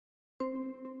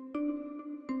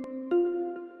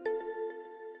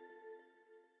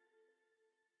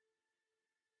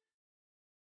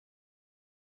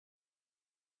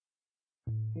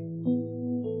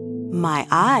My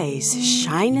eyes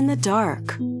shine in the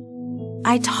dark.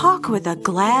 I talk with a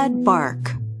glad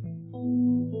bark.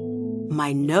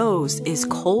 My nose is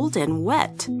cold and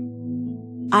wet.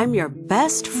 I'm your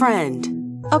best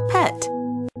friend, a pet.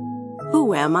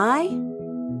 Who am I?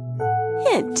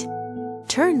 Hint.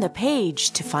 Turn the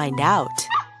page to find out.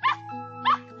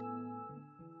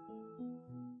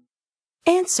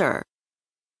 Answer.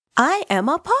 I am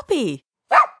a puppy.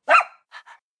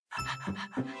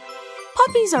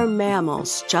 Puppies are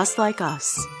mammals just like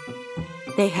us.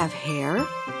 They have hair,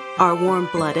 are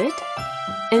warm-blooded,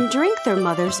 and drink their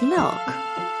mother's milk.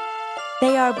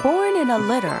 They are born in a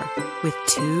litter with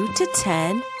 2 to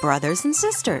 10 brothers and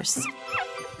sisters.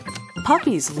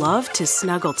 Puppies love to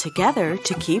snuggle together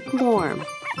to keep warm.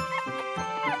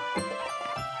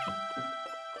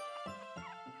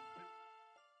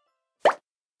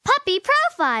 Puppy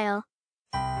profile.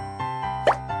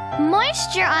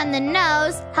 Moisture on the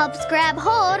nose helps grab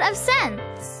hold of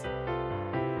scents.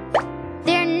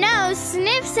 Their nose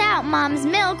sniffs out mom's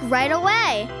milk right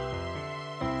away.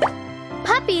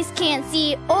 Puppies can't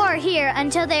see or hear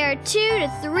until they are 2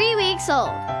 to 3 weeks old.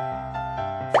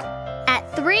 At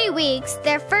 3 weeks,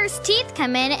 their first teeth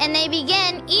come in and they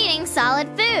begin eating solid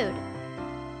food.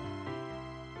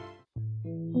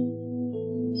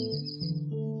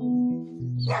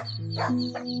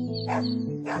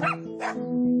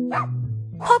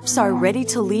 Pups are ready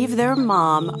to leave their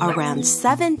mom around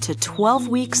 7 to 12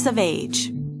 weeks of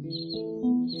age.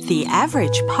 The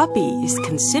average puppy is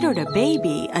considered a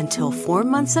baby until 4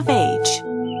 months of age,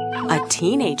 a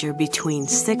teenager between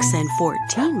 6 and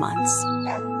 14 months,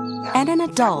 and an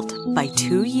adult by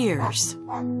 2 years.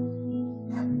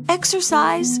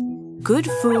 Exercise, good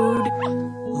food,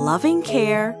 loving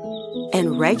care,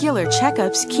 and regular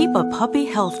checkups keep a puppy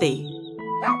healthy.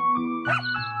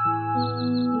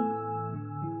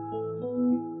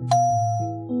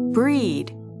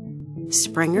 Breed.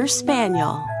 Springer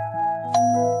Spaniel.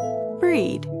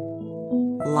 Breed.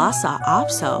 Lhasa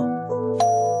Apso.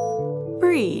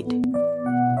 Breed.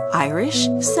 Irish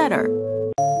Setter.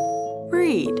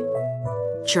 Breed.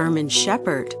 German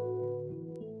Shepherd.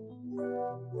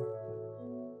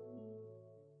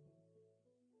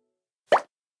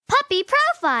 Puppy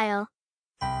profile.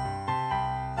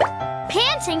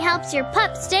 Panting helps your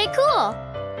pup stay cool.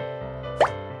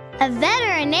 A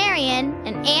veterinarian,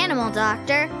 an animal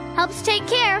doctor, helps take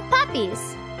care of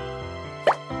puppies.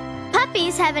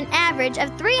 Puppies have an average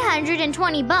of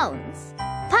 320 bones.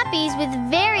 Puppies with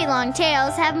very long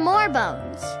tails have more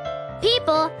bones.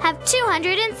 People have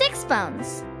 206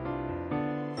 bones.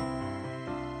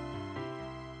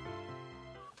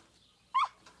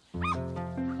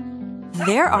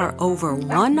 There are over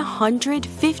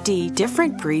 150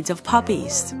 different breeds of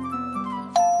puppies.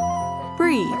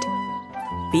 Breed.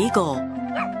 Beagle,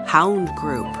 Hound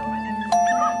Group.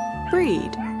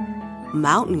 Breed.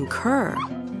 Mountain Cur,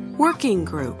 Working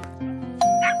Group.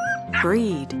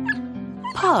 Breed.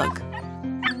 Pug,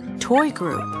 Toy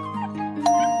Group.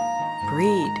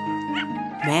 Breed.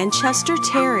 Manchester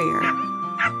Terrier,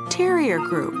 Terrier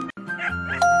Group.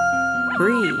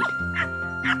 Breed.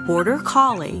 Border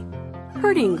Collie,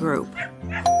 Herding Group.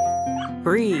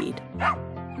 Breed.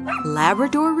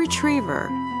 Labrador Retriever,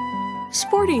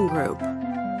 Sporting Group.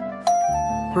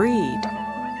 Breed.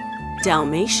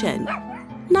 Dalmatian,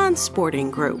 Non-Sporting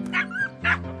Group.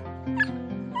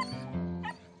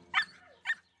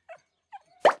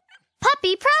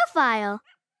 Puppy profile.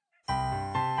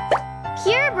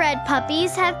 Purebred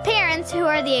puppies have parents who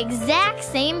are the exact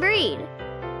same breed.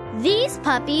 These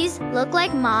puppies look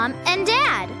like mom and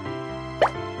dad.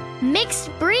 Mixed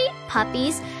breed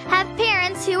puppies have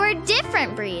parents who are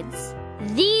different breeds.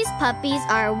 These puppies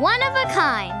are one of a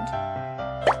kind.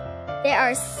 There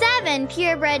are 7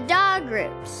 purebred dog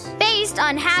groups based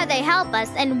on how they help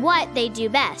us and what they do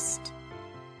best.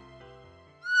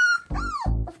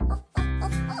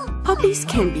 Puppies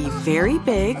can be very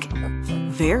big,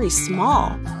 very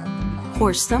small,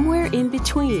 or somewhere in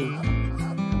between.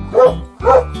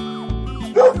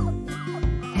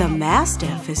 The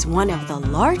Mastiff is one of the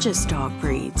largest dog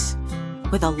breeds,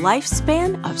 with a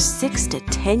lifespan of 6 to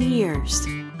 10 years.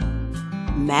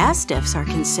 Mastiffs are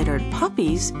considered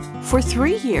puppies for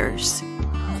 3 years.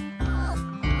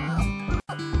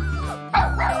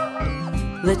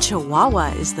 The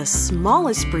Chihuahua is the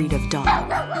smallest breed of dog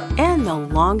and the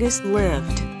longest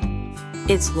lived.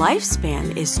 Its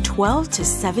lifespan is 12 to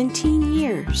 17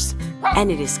 years,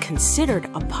 and it is considered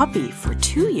a puppy for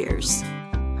 2 years.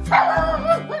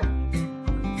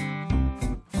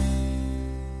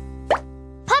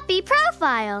 Puppy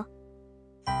profile.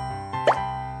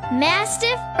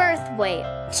 Mastiff birth weight,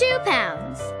 2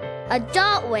 pounds.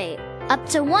 Adult weight, up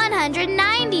to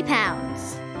 190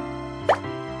 pounds.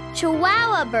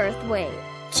 Chihuahua birth weight,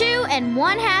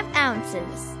 2½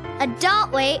 ounces. Adult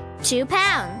weight, 2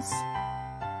 pounds.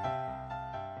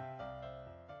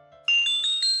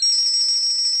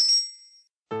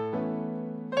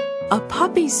 A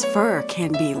puppy's fur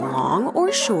can be long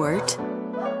or short,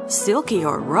 silky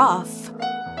or rough,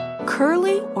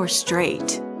 curly or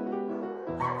straight.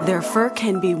 Their fur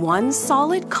can be one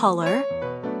solid color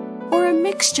or a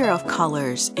mixture of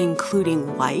colors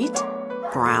including white,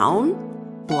 brown,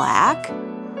 black,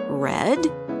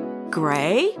 red,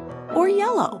 gray, or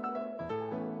yellow.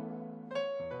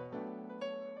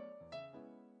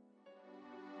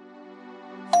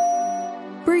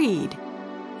 Breed: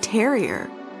 Terrier.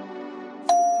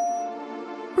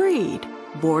 Breed: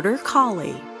 Border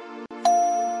Collie.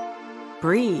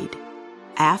 Breed: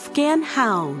 Afghan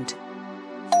Hound.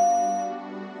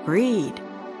 Breed: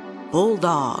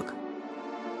 Bulldog.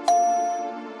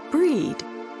 Breed: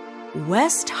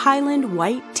 West Highland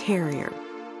White Terrier.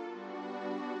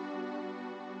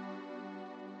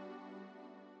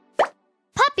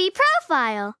 Puppy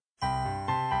profile.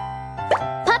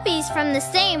 Puppies from the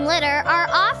same litter are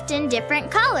often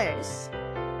different colors.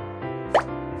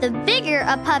 The bigger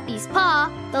a puppy's paw,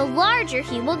 the larger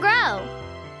he will grow.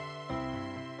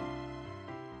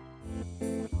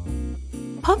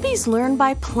 Puppies learn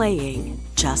by playing,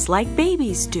 just like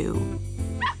babies do.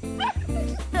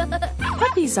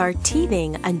 Puppies are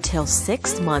teething until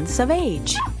 6 months of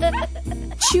age.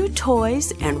 Chew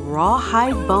toys and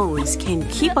rawhide bones can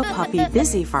keep a puppy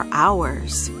busy for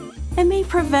hours and may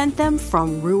prevent them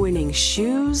from ruining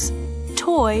shoes,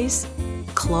 toys,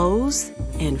 clothes,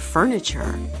 and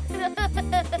furniture.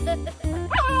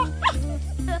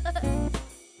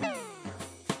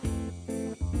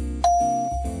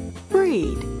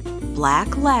 Breed: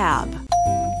 Black Lab.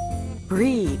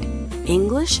 Breed: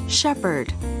 English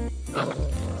Shepherd.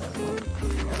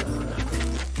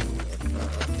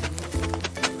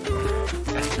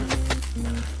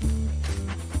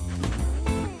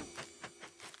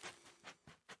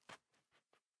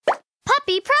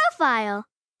 Puppy profile.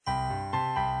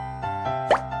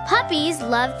 Puppies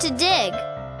love to dig.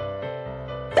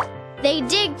 They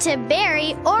dig to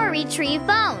bury or retrieve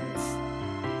bones.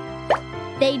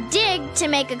 They dig to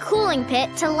make a cooling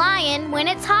pit to lie in when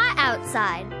it's hot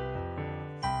outside.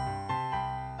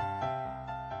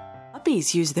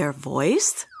 Puppies use their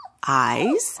voice,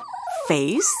 eyes,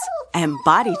 face, and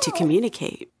body to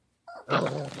communicate.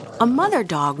 A mother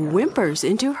dog whimpers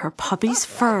into her puppy's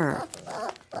fur.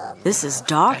 This is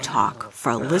dog talk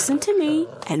for listen to me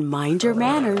and mind your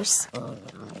manners.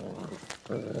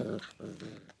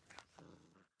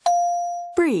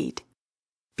 Breed: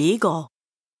 Beagle.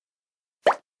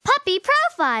 Puppy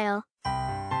profile.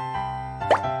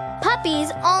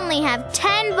 Puppies only have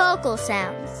 10 vocal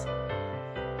sounds.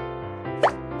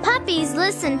 Puppies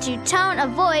listen to tone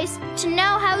of voice to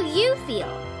know how you feel.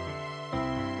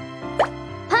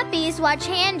 Puppies watch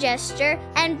hand gesture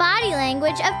and body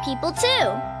language of people too.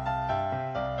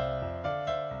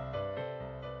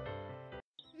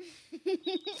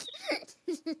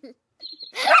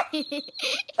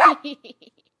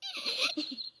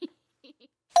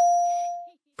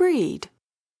 Breed: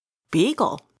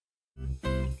 Beagle.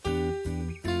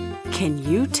 Can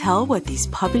you tell what these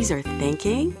puppies are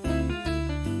thinking?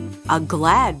 A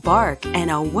glad bark and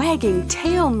a wagging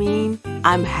tail mean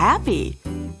I'm happy.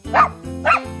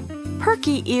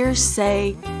 Perky ears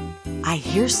say, I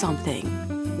hear something.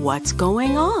 What's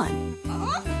going on?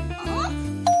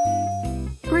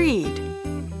 Breed: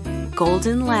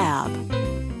 Golden Lab.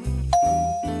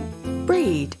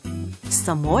 Breed: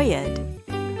 Samoyed.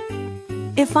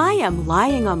 If I am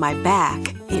lying on my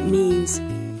back, it means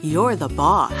you're the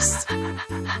boss.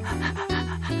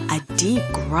 A deep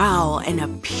growl and a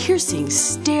piercing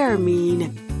stare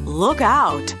mean, look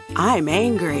out, I'm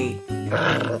angry.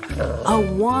 A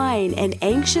whine and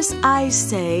anxious eyes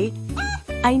say,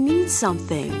 I need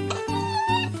something.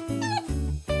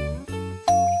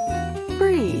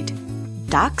 Breed: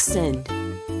 Dachshund.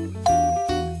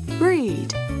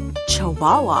 Breed: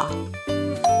 Chihuahua.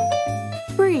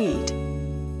 Breed: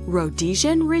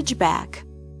 Rhodesian Ridgeback.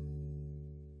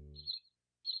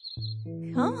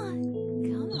 Come on,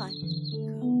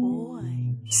 good boy.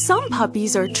 Some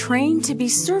puppies are trained to be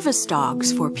service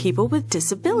dogs for people with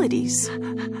disabilities.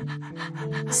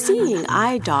 Seeing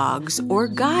eye dogs or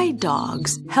guide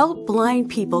dogs help blind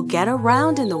people get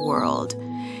around in the world,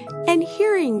 and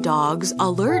hearing dogs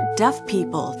alert deaf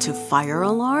people to fire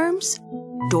alarms,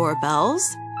 doorbells,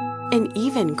 and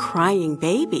even crying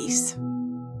babies.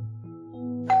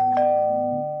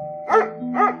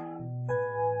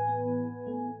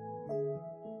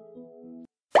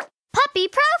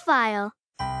 profile.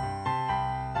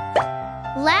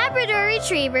 Labrador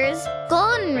Retrievers,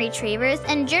 Golden Retrievers,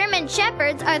 and German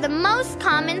Shepherds are the most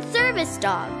common service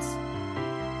dogs.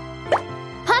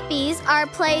 Puppies are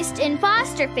placed in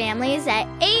foster families at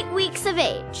 8 weeks of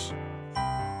age.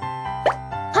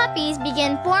 Puppies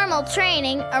begin formal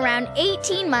training around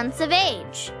 18 months of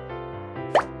age.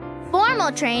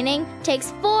 Formal training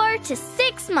takes 4 to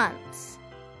 6 months.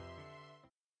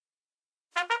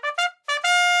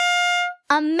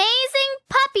 Amazing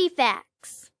puppy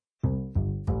facts.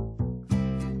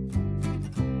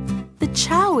 The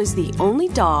Chow is the only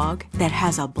dog that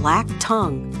has a black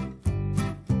tongue.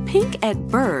 Pink at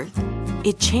birth,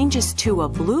 it changes to a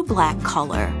blue-black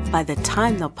color by the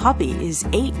time the puppy is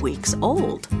 8 weeks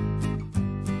old.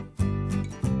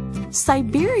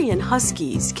 Siberian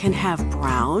Huskies can have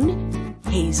brown,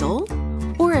 hazel,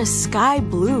 or a sky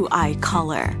blue eye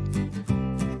color.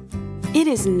 It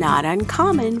is not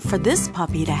uncommon for this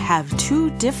puppy to have 2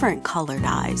 different colored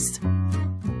eyes.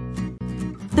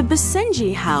 The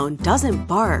Basenji Hound doesn't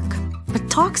bark, but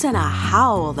talks in a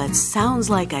howl that sounds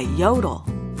like a yodel.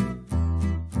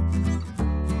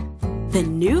 The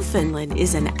Newfoundland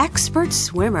is an expert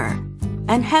swimmer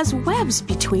and has webs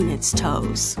between its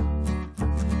toes.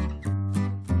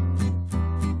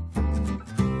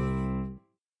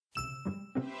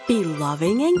 Be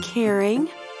loving and caring,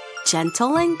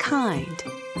 gentle and kind.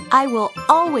 I will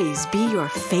always be your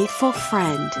faithful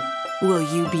friend. Will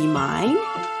you be mine?